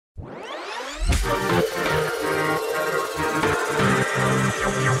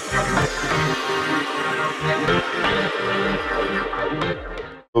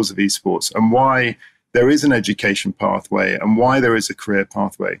Of esports and why there is an education pathway and why there is a career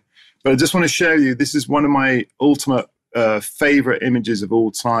pathway. But I just want to show you, this is one of my ultimate favorite images of all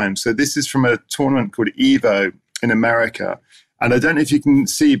time. So this is from a tournament called Evo in America. And I don't know if you can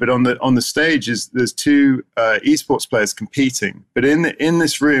see, but on the stage there's two esports players competing. But in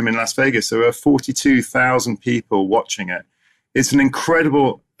this room in Las Vegas, there are 42,000 people watching it. It's an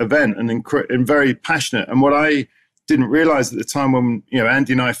incredible event and very passionate. And what I didn't realize at the time when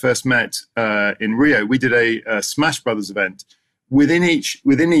Andy and I first met in Rio, we did a Smash Brothers event. Within each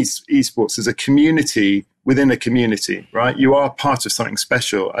esports, there's a community within a community, right? You are part of something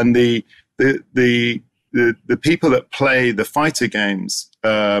special, and the people that play the fighter games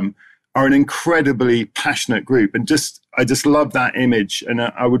are an incredibly passionate group, and I just love that image. And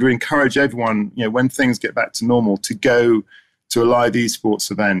I would encourage everyone, when things get back to normal, to go to a live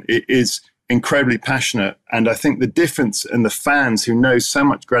esports event. It is incredibly passionate, and I think the difference in the fans who know so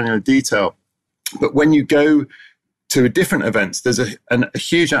much granular detail. But when you go to different events, there's a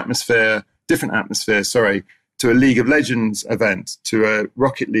huge different atmosphere, to a League of Legends event, to a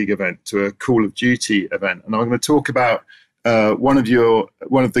Rocket League event, to a Call of Duty event. And I'm going to talk about one of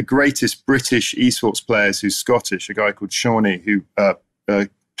the greatest British esports players who's Scottish, a guy called Shawnee, who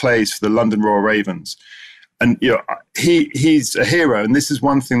plays for the London Royal Ravens. And he's a hero. And this is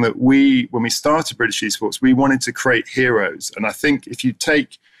one thing that when we started British Esports, we wanted to create heroes. And I think if you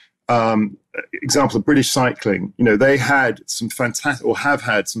take example of British cycling, they had some fantastic, or have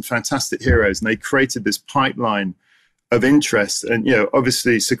had some fantastic heroes, and they created this pipeline of interest. And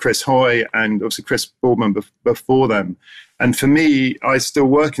obviously Sir Chris Hoy and obviously Chris Boardman before them. And for me, I still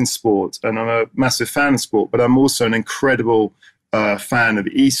work in sport, and I'm a massive fan of sport, but I'm also an incredible fan of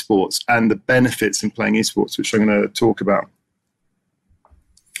esports and the benefits in playing esports, which I'm going to talk about.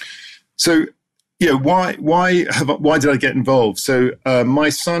 So, why did I get involved? So my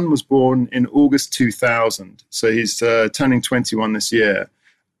son was born in August 2000. So he's turning 21 this year.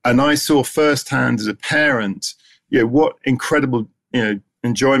 And I saw firsthand as a parent, what incredible,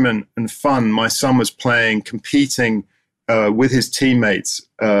 enjoyment and fun my son was playing, competing with his teammates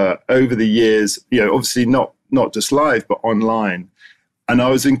over the years, obviously not just live, but online. And I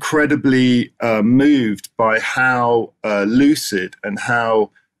was incredibly moved by how lucid and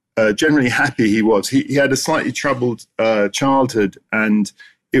how generally happy he was. He had a slightly troubled childhood, and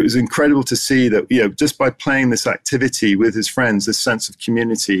it was incredible to see that, just by playing this activity with his friends, this sense of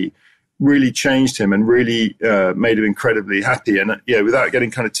community really changed him and really made him incredibly happy. And, without getting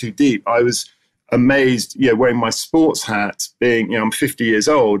kind of too deep, I was amazed, wearing my sports hat, being, I'm 50 years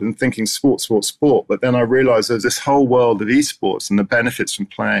old and thinking sport. But then I realized there's this whole world of esports and the benefits from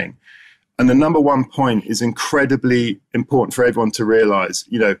playing. And the number one point is incredibly important for everyone to realize,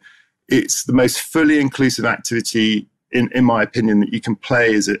 it's the most fully inclusive activity, in my opinion, that you can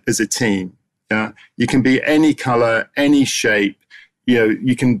play as a team. Yeah, you can be any color, any shape.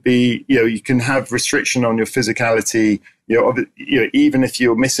 You can be, you can have restriction on your physicality. Even if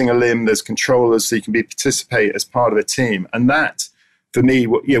you're missing a limb, there's controllers, so you can participate as part of a team. And that, for me,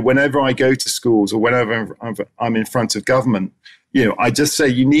 whenever I go to schools or whenever I'm in front of government, I just say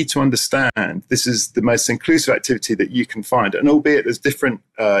you need to understand this is the most inclusive activity that you can find. And albeit there's different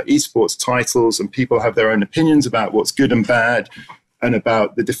esports titles and people have their own opinions about what's good and bad and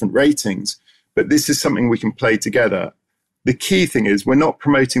about the different ratings, but this is something we can play together. The key thing is we're not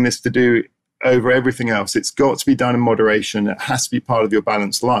promoting this to do over everything else. It's got to be done in moderation. It has to be part of your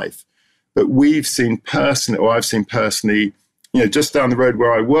balanced life. But I've seen personally, just down the road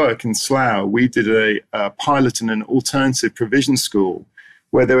where I work in Slough, we did a pilot in an alternative provision school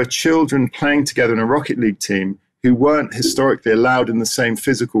where there were children playing together in a Rocket League team who weren't historically allowed in the same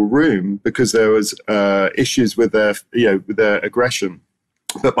physical room because there was issues with their aggression.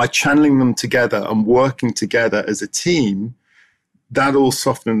 But by channeling them together and working together as a team, that all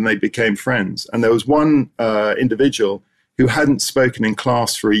softened and they became friends. And there was one individual who hadn't spoken in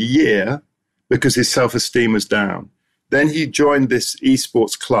class for a year because his self-esteem was down. Then he joined this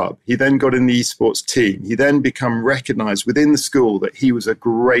esports club. He then got in the esports team. He then became recognized within the school that he was a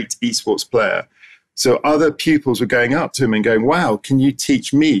great esports player. So other pupils were going up to him and going, wow, can you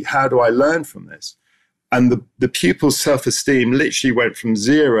teach me? How do I learn from this? And the pupil's self-esteem literally went from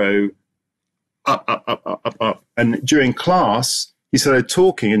zero up. And during class, he started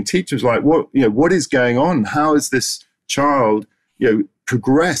talking, and teacher was like, what is going on? How is this child,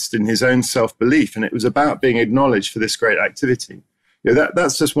 progressed in his own self-belief? And it was about being acknowledged for this great activity.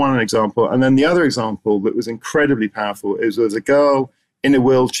 That's just one example. And then the other example that was incredibly powerful is there was a girl in a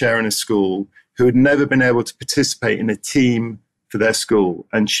wheelchair in a school who had never been able to participate in a team for their school.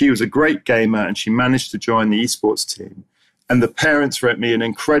 And she was a great gamer, and she managed to join the esports team. And the parents wrote me an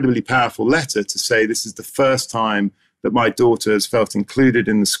incredibly powerful letter to say, this is the first time that my daughter has felt included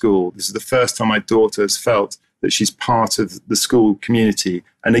in the school. This is the first time my daughter has felt that she's part of the school community.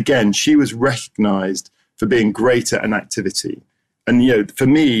 And again, she was recognized for being great at an activity. And, for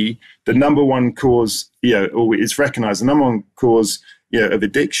me, the number one cause, or it's recognized, the number one cause, of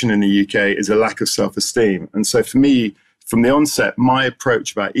addiction in the UK is a lack of self-esteem. And so for me, from the onset, my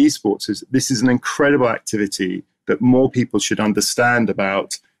approach about esports is this is an incredible activity that more people should understand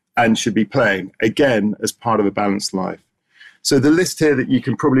about and should be playing, again, as part of a balanced life. So the list here that you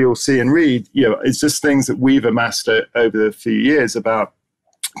can probably all see and read, is just things that we've amassed over the few years about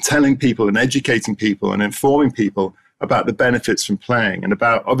telling people and educating people and informing people about the benefits from playing, and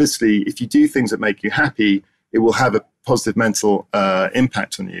about, obviously, if you do things that make you happy, it will have a positive mental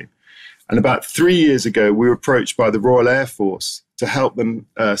impact on you. And about 3 years ago, we were approached by the Royal Air Force to help them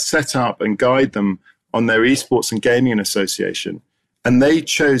set up and guide them on their Esports and Gaming Association. And they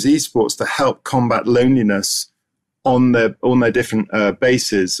chose esports to help combat loneliness on their different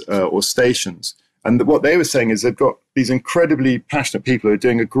bases or stations. And what they were saying is they've got these incredibly passionate people who are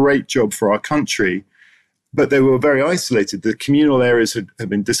doing a great job for our country, but they were very isolated. The communal areas had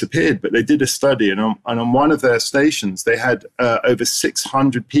been disappeared, but they did a study, and on one of their stations, they had over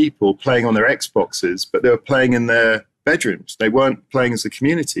 600 people playing on their Xboxes, but they were playing in their bedrooms. They weren't playing as a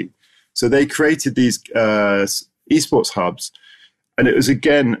community. So they created these esports hubs, and it was,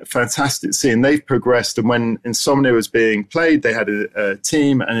 again, fantastic to see. And they've progressed, and when Insomnia was being played, they had a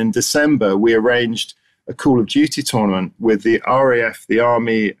team, and in December, we arranged a Call of Duty tournament with the RAF, the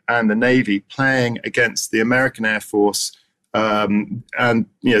Army, and the Navy playing against the American Air Force and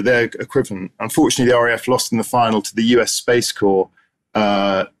their equivalent. Unfortunately, the RAF lost in the final to the US Space Corps.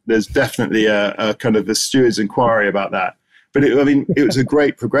 There's definitely a kind of a steward's inquiry about that. But it was a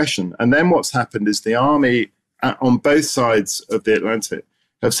great progression. And then what's happened is the Army on both sides of the Atlantic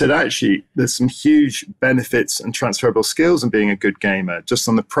have said, actually, there's some huge benefits and transferable skills in being a good gamer, just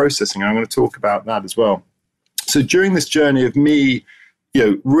on the processing. I'm going to talk about that as well. So during this journey of me,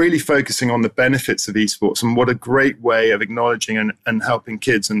 really focusing on the benefits of esports and what a great way of acknowledging and helping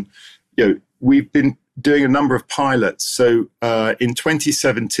kids. And, we've been doing a number of pilots. So in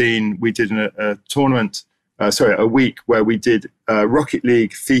 2017, we did a week where we did Rocket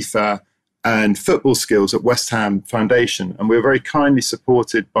League, FIFA, and football skills at West Ham Foundation. And we were very kindly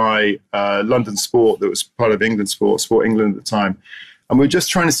supported by London Sport, that was part of England Sport England at the time. And we were just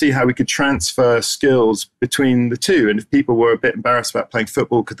trying to see how we could transfer skills between the two. And if people were a bit embarrassed about playing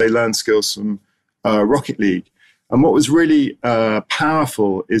football, could they learn skills from Rocket League? And what was really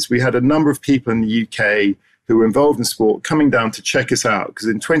powerful is we had a number of people in the UK who were involved in sport coming down to check us out. Because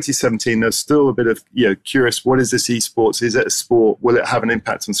in 2017, there's still a bit of curious, what is this esports? Is it a sport? Will it have an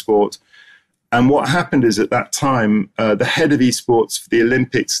impact on sport? And what happened is at that time, the head of esports for the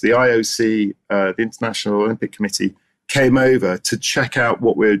Olympics, the IOC, the International Olympic Committee, came over to check out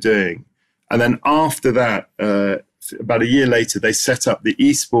what we were doing. And then after that, about a year later, they set up the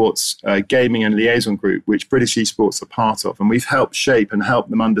Esports Gaming and Liaison Group, which British Esports are part of. And we've helped shape and help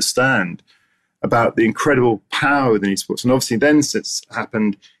them understand about the incredible power within esports. And obviously then since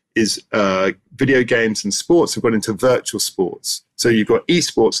happened is video games and sports have gone into virtual sports. So you've got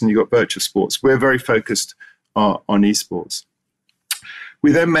esports and you've got virtual sports. We're very focused on esports.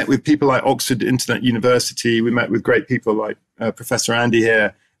 We then met with people like Oxford Internet University. We met with great people like Professor Andy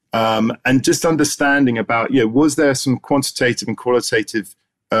here, and just understanding about, was there some quantitative and qualitative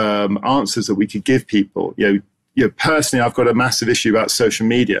answers that we could give people? Personally, I've got a massive issue about social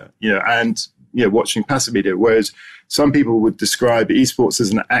media, and watching passive media, whereas some people would describe esports as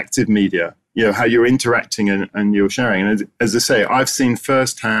an active media, how you're interacting and you're sharing. And as I say, I've seen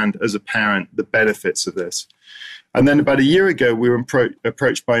firsthand as a parent the benefits of this. And then about a year ago, we were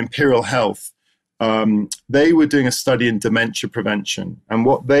approached by Imperial Health. They were doing a study in dementia prevention. And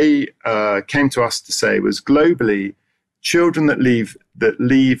what they came to us to say was globally, children that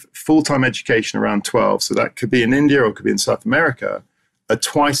leave full-time education around 12, so that could be in India or it could be in South America, are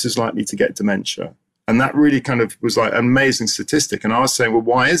twice as likely to get dementia. And that really kind of was like an amazing statistic. And I was saying, well,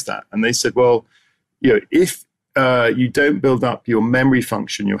 why is that? And they said, well, if you don't build up your memory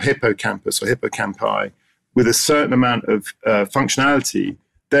function, your hippocampus or hippocampi, with a certain amount of functionality,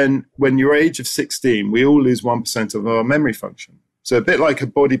 then when you're age of 16, we all lose 1% of our memory function. So a bit like a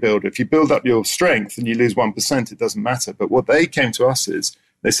bodybuilder, if you build up your strength and you lose 1%, it doesn't matter. But what they came to us is,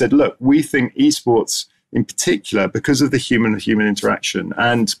 they said, look, we think esports in particular, because of the human-to-human interaction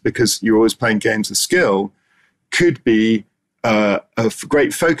and because you're always playing games of skill, could be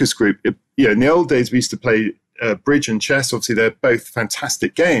great focus group. In the old days, we used to play bridge and chess. Obviously, they're both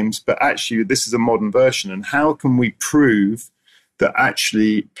fantastic games, but actually, this is a modern version. And how can we prove that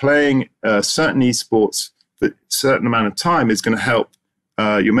actually playing certain esports for a certain amount of time is going to help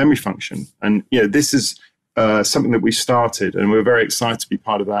your memory function? And this is something that we started, and we're very excited to be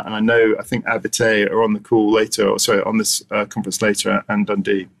part of that. And I think Abite are on the call later, on this conference later, and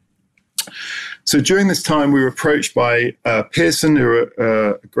Dundee. So during this time, we were approached by Pearson, who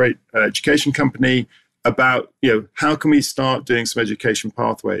are a great education company, about how can we start doing some education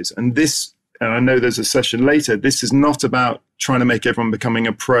pathways. And I know there's a session later, this is not about trying to make everyone becoming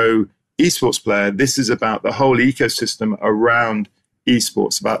a pro esports player. This is about the whole ecosystem around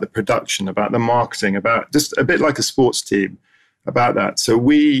esports, about the production, about the marketing, about just a bit like a sports team, about that. So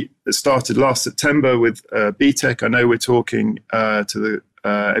we started last September with BTEC. I know we're talking to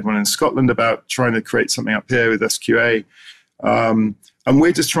everyone in Scotland about trying to create something up here with SQA. And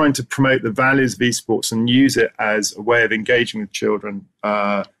we're just trying to promote the values of esports and use it as a way of engaging with children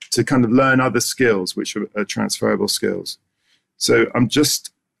to kind of learn other skills, which are transferable skills. So I'm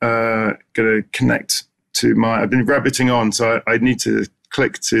just going to connect to I've been rabbiting on, so I need to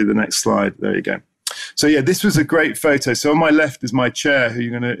click to the next slide. There you go. So this was a great photo. So on my left is my chair, who's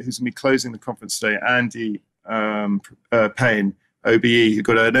going to be closing the conference today, Andy Payne, OBE, who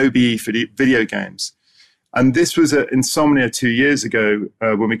got an OBE for video games. And this was at Insomnia 2 years ago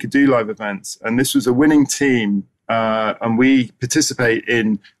when we could do live events. And this was a winning team. And we participate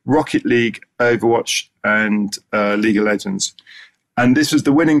in Rocket League, Overwatch, and League of Legends. And this was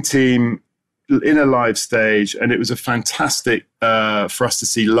the winning team in a live stage. And it was a fantastic for us to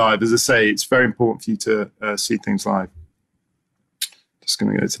see live. As I say, it's very important for you to see things live. Just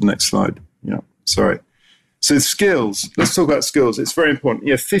going to go to the next slide. Yeah, sorry. So skills, let's talk about skills. It's very important.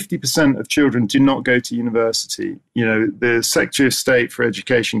 50% of children do not go to university. The Secretary of State for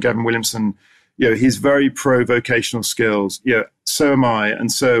Education, Gavin Williamson, he's very pro vocational skills. So am I,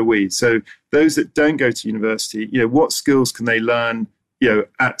 and so are we. So those that don't go to university, what skills can they learn,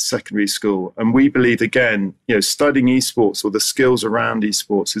 at secondary school? And we believe, again, studying esports or the skills around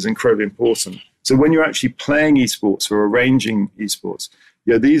esports is incredibly important. So when you're actually playing esports or arranging esports,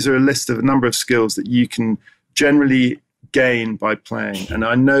 these are a list of a number of skills that you can generally gain by playing. And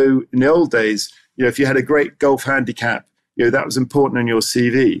I know in the old days, if you had a great golf handicap, that was important in your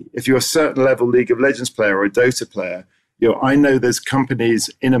CV. If you're a certain level League of Legends player or a Dota player, I know there's companies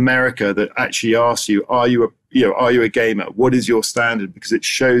in America that actually ask you, are you a gamer? What is your standard? Because it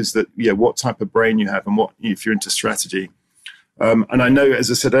shows that, what type of brain you have and what, if you're into strategy. And I know, as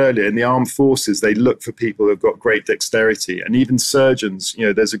I said earlier, in the armed forces, they look for people who've got great dexterity. And even surgeons,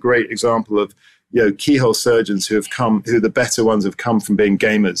 there's a great example of, keyhole surgeons who are the better ones, have come from being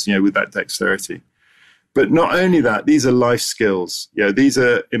gamers, with that dexterity. But not only that, these are life skills. These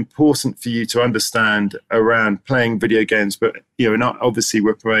are important for you to understand around playing video games. But, obviously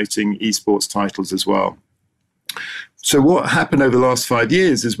we're promoting esports titles as well. So what happened over the last 5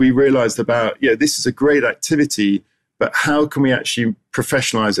 years is we realized about, this is a great activity, but how can we actually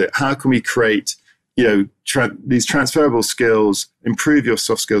professionalize it? How can we create, these transferable skills, improve your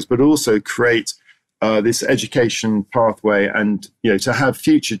soft skills, but also create this education pathway? And, to have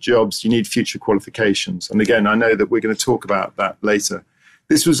future jobs, you need future qualifications. And again, I know that we're going to talk about that later.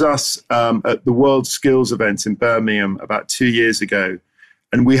 This was us at the World Skills event in Birmingham about 2 years ago.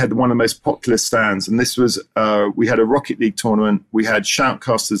 And we had one of the most popular stands. And this was, we had a Rocket League tournament. We had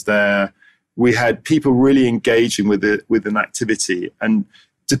shoutcasters there. We had people really engaging with an activity. And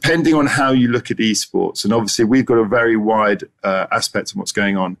depending on how you look at esports, and obviously we've got a very wide aspect of what's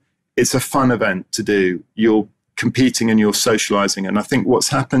going on, it's a fun event to do. You're competing and you're socializing. And I think what's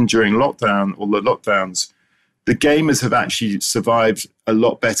happened during lockdown or the lockdowns, the gamers have actually survived a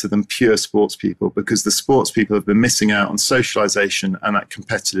lot better than pure sports people, because the sports people have been missing out on socialization and that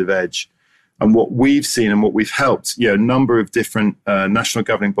competitive edge. And what we've seen and what we've helped, a number of different national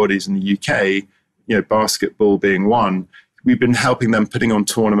governing bodies in the UK, basketball being one, we've been helping them putting on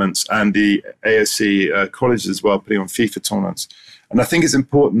tournaments, and the AOC colleges as well, putting on FIFA tournaments. And I think it's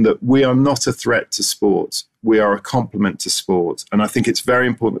important that we are not a threat to sport. We are a complement to sport. And I think it's very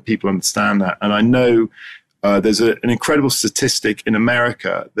important that people understand that. And I know there's an incredible statistic in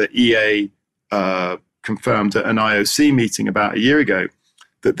America that EA confirmed at an IOC meeting about a year ago,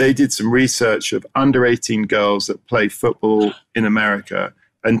 that they did some research of under 18 girls that play football in America,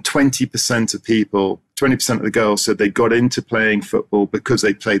 and 20% of people, 20% of the girls said they got into playing football because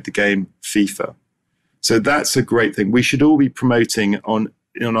they played the game FIFA. So that's a great thing. We should all be promoting on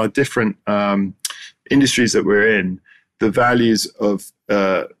our different industries that we're in, the values of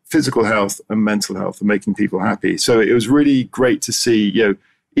physical health and mental health and making people happy. So it was really great to see,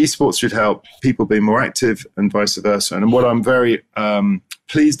 esports should help people be more active and vice versa. And what I'm very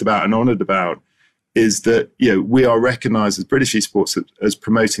pleased about and honored about is that, we are recognized as British esports as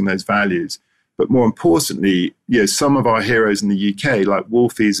promoting those values. But more importantly, some of our heroes in the UK, like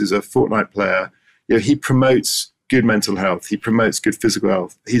Wolfies is a Fortnite player, he promotes good mental health. He promotes good physical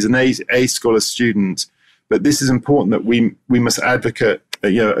health. He's an A scholar student. But this is important that we must advocate,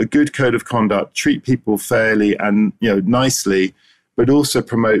 a good code of conduct, treat people fairly and, nicely, but also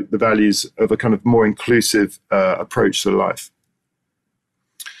promote the values of a kind of more inclusive approach to life.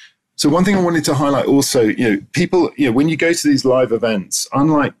 So one thing I wanted to highlight also, people, when you go to these live events,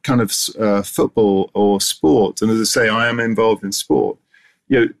 unlike kind of football or sport, and as I say, I am involved in sport,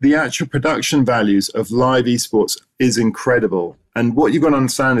 the actual production values of live esports is incredible. And what you've got to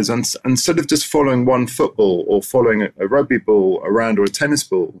understand is instead of just following one football or following a rugby ball around or a tennis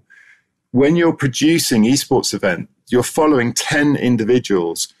ball, when you're producing esports event, you're following 10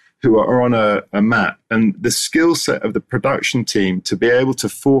 individuals who are on a map, and the skill set of the production team to be able to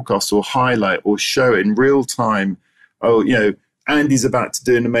forecast or highlight or show in real time, Andy's about to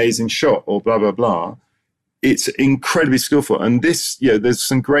do an amazing shot or blah, blah, blah. It's incredibly skillful. And this, there's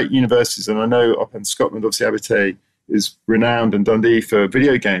some great universities, and I know up in Scotland, obviously Aberdeen is renowned, and Dundee for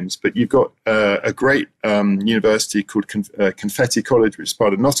video games, but you've got a great university called Confetti College, which is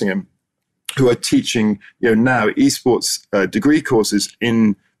part of Nottingham, who are teaching, now esports degree courses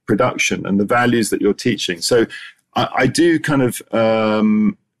in production and the values that you're teaching. So I do kind of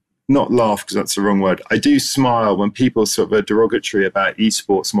not laugh, because that's the wrong word. I do smile when people sort of are derogatory about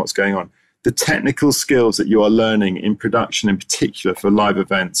esports and what's going on. The technical skills that you are learning in production, in particular for live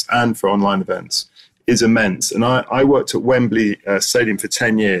events and for online events, is immense. And I worked at Wembley Stadium for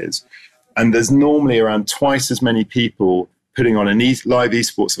 10 years, and there's normally around twice as many people putting on a live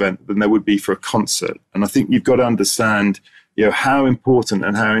esports event than there would be for a concert. And I think you've got to understand how important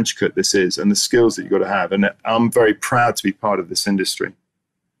and how intricate this is, and the skills that you've got to have. And I'm very proud to be part of this industry.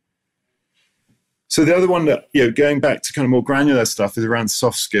 So the other one that, going back to kind of more granular stuff, is around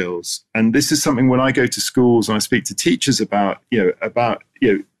soft skills. And this is something when I go to schools and I speak to teachers about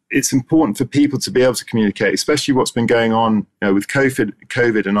it's important for people to be able to communicate, especially what's been going on with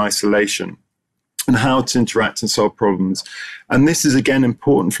COVID and isolation, and how to interact and solve problems. And this is, again,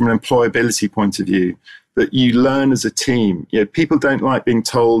 important from an employability point of view, that you learn as a team. People don't like being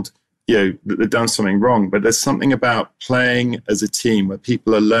told, that they've done something wrong, but there's something about playing as a team where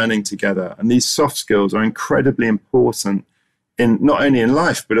people are learning together. And these soft skills are incredibly important in not only in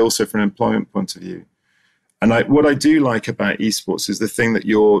life, but also from an employment point of view. And what I do like about esports is the thing that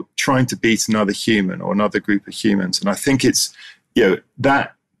you're trying to beat another human or another group of humans. And I think it's,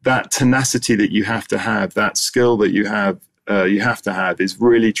 that tenacity that you have to have, that skill that you have to have is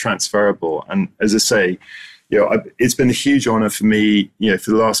really transferable. And as I say, it's been a huge honor for me,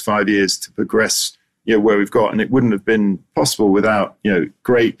 for the last 5 years to progress, where we've got, and it wouldn't have been possible without,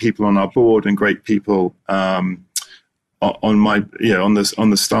 great people on our board and great people on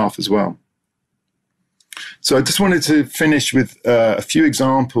the staff as well. So I just wanted to finish with a few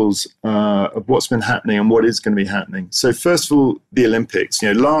examples of what's been happening and what is going to be happening. So first of all, the Olympics.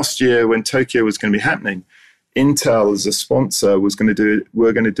 Last year when Tokyo was going to be happening, Intel as a sponsor we're going to do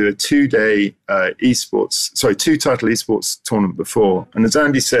a 2-day two-title esports tournament before. And as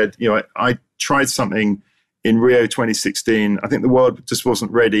Andy said, I tried something in Rio 2016. I think the world just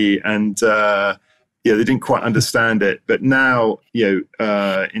wasn't ready, and they didn't quite understand it. But now, in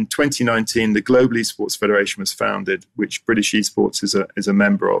 2019, the Global Esports Federation was founded, which British Esports is a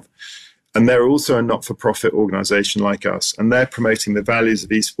member of. And they're also a not-for-profit organization like us, and they're promoting the values of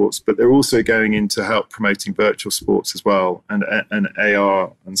esports, but they're also going in to help promoting virtual sports as well, and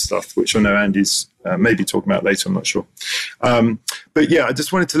AR and stuff, which I know Andy's maybe talking about later, I'm not sure. But yeah, I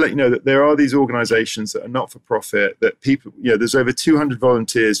just wanted to let you know that there are these organizations that are not-for-profit, that people, there's over 200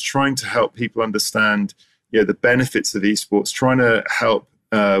 volunteers trying to help people understand, the benefits of esports, trying to help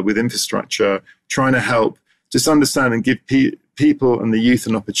with infrastructure, trying to help just understand and give people and the youth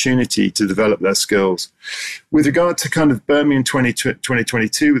an opportunity to develop their skills. With regard to kind of Birmingham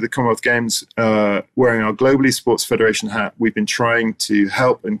 2022 with the Commonwealth Games, wearing our Global Esports Federation hat, we've been trying to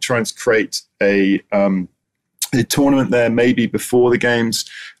help and trying to create a tournament there maybe before the games.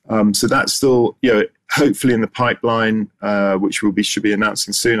 So that's still, hopefully in the pipeline, which should be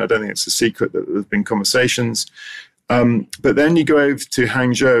announcing soon. I don't think it's a secret that there's been conversations. But then you go over to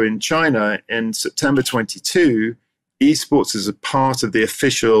Hangzhou in China in September 22. Esports is a part of the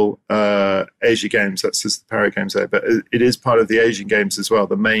official Asia Games. That's just the Para Games there, but it is part of the Asian Games as well,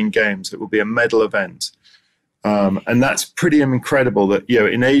 the main games. It will be a medal event. And that's pretty incredible that,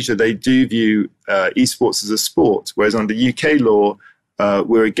 in Asia, they do view esports as a sport, whereas under UK law,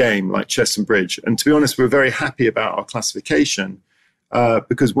 we're a game like chess and bridge. And to be honest, we're very happy about our classification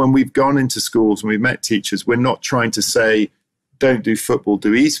because when we've gone into schools and we've met teachers, we're not trying to say, don't do football,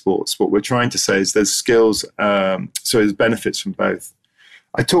 do esports. What we're trying to say is there's skills, so there's benefits from both.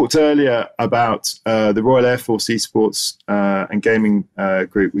 I talked earlier about the Royal Air Force Esports and Gaming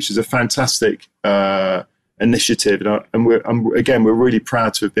Group, which is a fantastic initiative. And we're really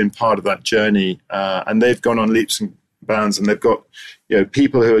proud to have been part of that journey. And they've gone on leaps and bounds, and they've got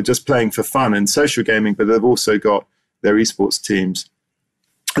people who are just playing for fun and social gaming, but they've also got their esports teams.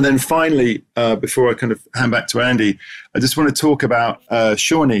 And then finally, before I kind of hand back to Andy, I just want to talk about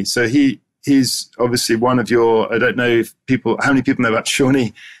Shawnee. So he's obviously one of your, I don't know how many people know about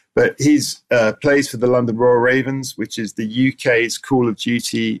Shawnee, but he's plays for the London Royal Ravens, which is the UK's Call of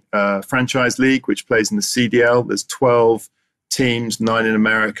Duty franchise league, which plays in the CDL. There's 12 teams, 9 in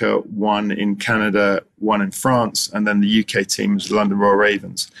America, 1 in Canada, 1 in France, and then the UK team is the London Royal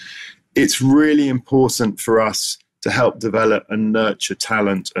Ravens. It's really important for us to help develop and nurture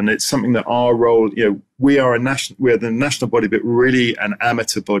talent. And it's something that our role, we are the national body, but really an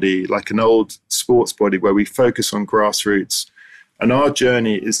amateur body, like an old sports body where we focus on grassroots. And our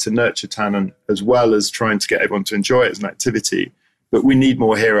journey is to nurture talent as well as trying to get everyone to enjoy it as an activity. But we need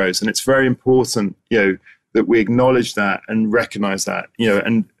more heroes. And it's very important, that we acknowledge that and recognize that,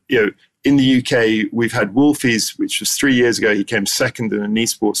 in the UK, we've had Wolfies, which was 3 years ago. He came second in an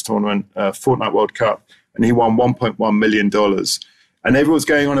esports tournament, Fortnite World Cup, and he won $1.1 million. And everyone's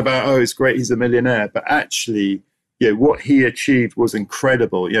going on about, oh, it's great, he's a millionaire. But actually, what he achieved was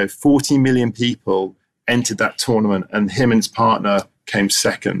incredible. 40 million people entered that tournament, and him and his partner came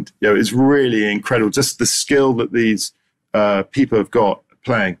second. It's really incredible, just the skill that these people have got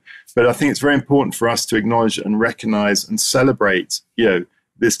playing. But I think it's very important for us to acknowledge and recognize and celebrate,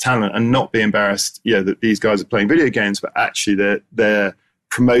 this talent and not be embarrassed, that these guys are playing video games, but actually they're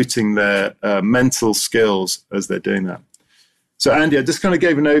promoting their mental skills as they're doing that. So, Andy, I just kind of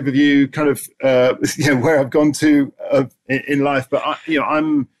gave an overview, kind of where I've gone to in life. But I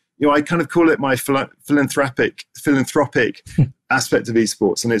kind of call it my philanthropic aspect of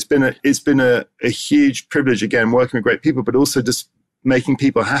esports, and it's been a huge privilege, again, working with great people, but also just making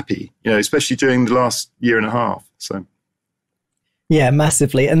people happy, especially during the last year and a half. So. Yeah,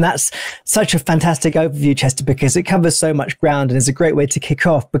 massively. And that's such a fantastic overview, Chester, because it covers so much ground and is a great way to kick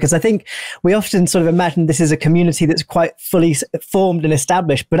off, because I think we often sort of imagine this is a community that's quite fully formed and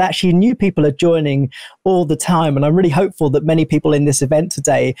established, but actually new people are joining all the time. And I'm really hopeful that many people in this event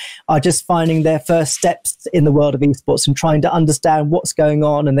today are just finding their first steps in the world of esports and trying to understand what's going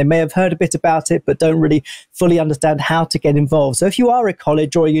on. And they may have heard a bit about it, but don't really fully understand how to get involved. So if you are a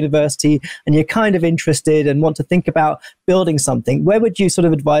college or a university and you're kind of interested and want to think about building something, where would you sort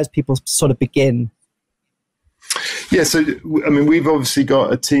of advise people to sort of begin? Yeah, so we've obviously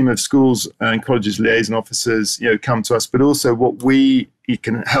got a team of schools and colleges liaison officers, come to us, but also what we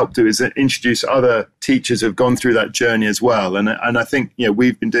can help do is introduce other teachers who have gone through that journey as well. And I think,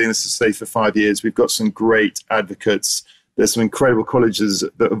 we've been doing this, say, for 5 years. We've got some great advocates. There's some incredible colleges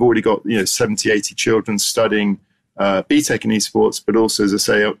that have already got, 70, 80 children studying BTEC in esports, but also, as I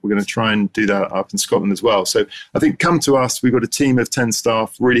say, we're going to try and do that up in Scotland as well. So I think come to us. We've got a team of 10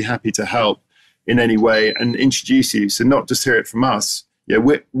 staff, really happy to help in any way and introduce you. So not just hear it from us.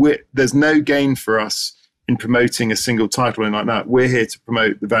 There's no gain for us in promoting a single title and like that. We're here to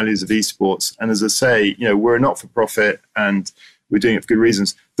promote the values of esports. And as I say, we're a not-for-profit and we're doing it for good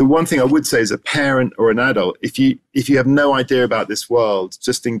reasons. The one thing I would say as a parent or an adult, if you have no idea about this world,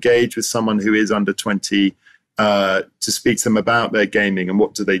 just engage with someone who is under 20 to speak to them about their gaming and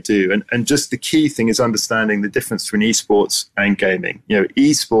what do they do. And just the key thing is understanding the difference between esports and gaming.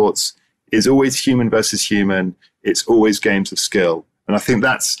 Esports is always human versus human. It's always games of skill. And I think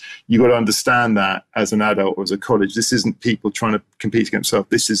you've got to understand that as an adult or as a college. This isn't people trying to compete against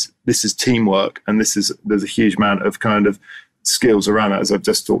themselves. This is teamwork. And there's a huge amount of kind of skills around that, as I've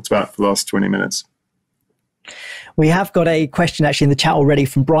just talked about for the last 20 minutes. We have got a question actually in the chat already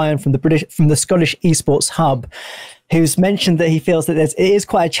from Brian from the Scottish Esports Hub, who's mentioned that he feels that it is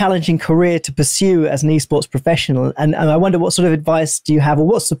quite a challenging career to pursue as an esports professional. And I wonder, what sort of advice do you have, or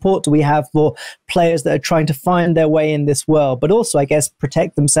what support do we have for players that are trying to find their way in this world, but also, I guess,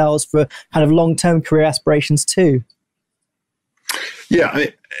 protect themselves for kind of long-term career aspirations too? Yeah,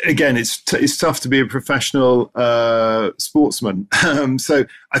 again, it's tough to be a professional sportsman. So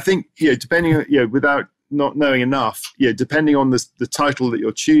I think, depending, without not knowing enough, depending on the title that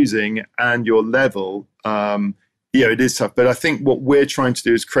you're choosing and your level, it is tough. But I think what we're trying to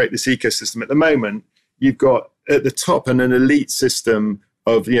do is create this ecosystem. At the moment, you've got at the top and an elite system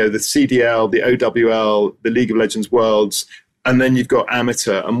of, the CDL, the OWL, the League of Legends Worlds, and then you've got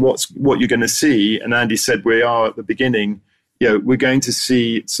amateur. And what you're going to see, and Andy said we are at the beginning, we're going to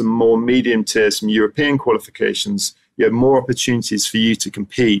see some more medium tier, some European qualifications, more opportunities for you to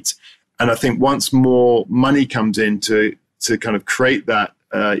compete. And I think once more money comes in to kind of create that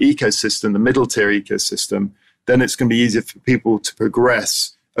ecosystem, the middle tier ecosystem, then it's going to be easier for people to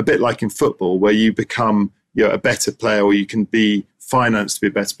progress, a bit like in football, where you become a better player, or you can be financed to be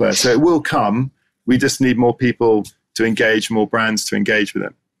a better player. So it will come. We just need more people to engage, more brands to engage with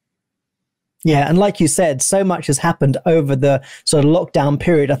it. Yeah, and like you said, so much has happened over the sort of lockdown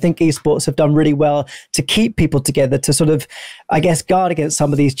period. I think esports have done really well to keep people together, to sort of, I guess, guard against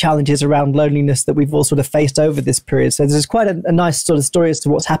some of these challenges around loneliness that we've all sort of faced over this period. So there's quite a nice sort of story as to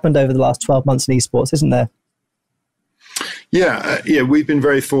what's happened over the last 12 months in esports, isn't there? Yeah, we've been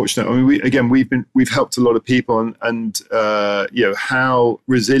very fortunate. I mean, we've helped a lot of people, and how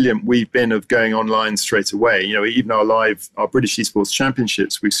resilient we've been of going online straight away. Even our British Esports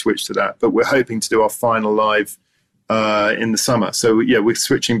Championships, we've switched to that, but we're hoping to do our final live in the summer. So we're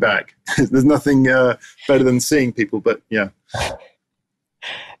switching back. There's nothing better than seeing people, but yeah.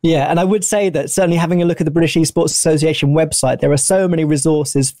 Yeah, and I would say that certainly having a look at the British Esports Association website, there are so many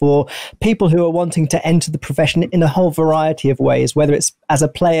resources for people who are wanting to enter the profession in a whole variety of ways, whether it's as a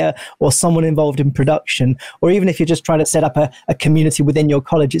player or someone involved in production, or even if you're just trying to set up a community within your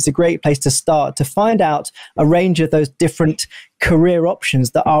college. It's a great place to start to find out a range of those different career options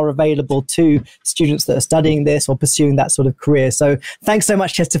that are available to students that are studying this or pursuing that sort of career. So thanks so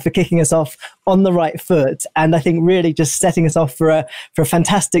much, Chester, for kicking us off on the right foot. And I think really just setting us off for a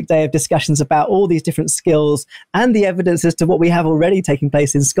fantastic day of discussions about all these different skills and the evidence as to what we have already taking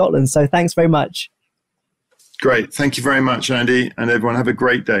place in Scotland. So thanks very much. Great. Thank you very much, Andy, and everyone have a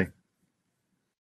great day.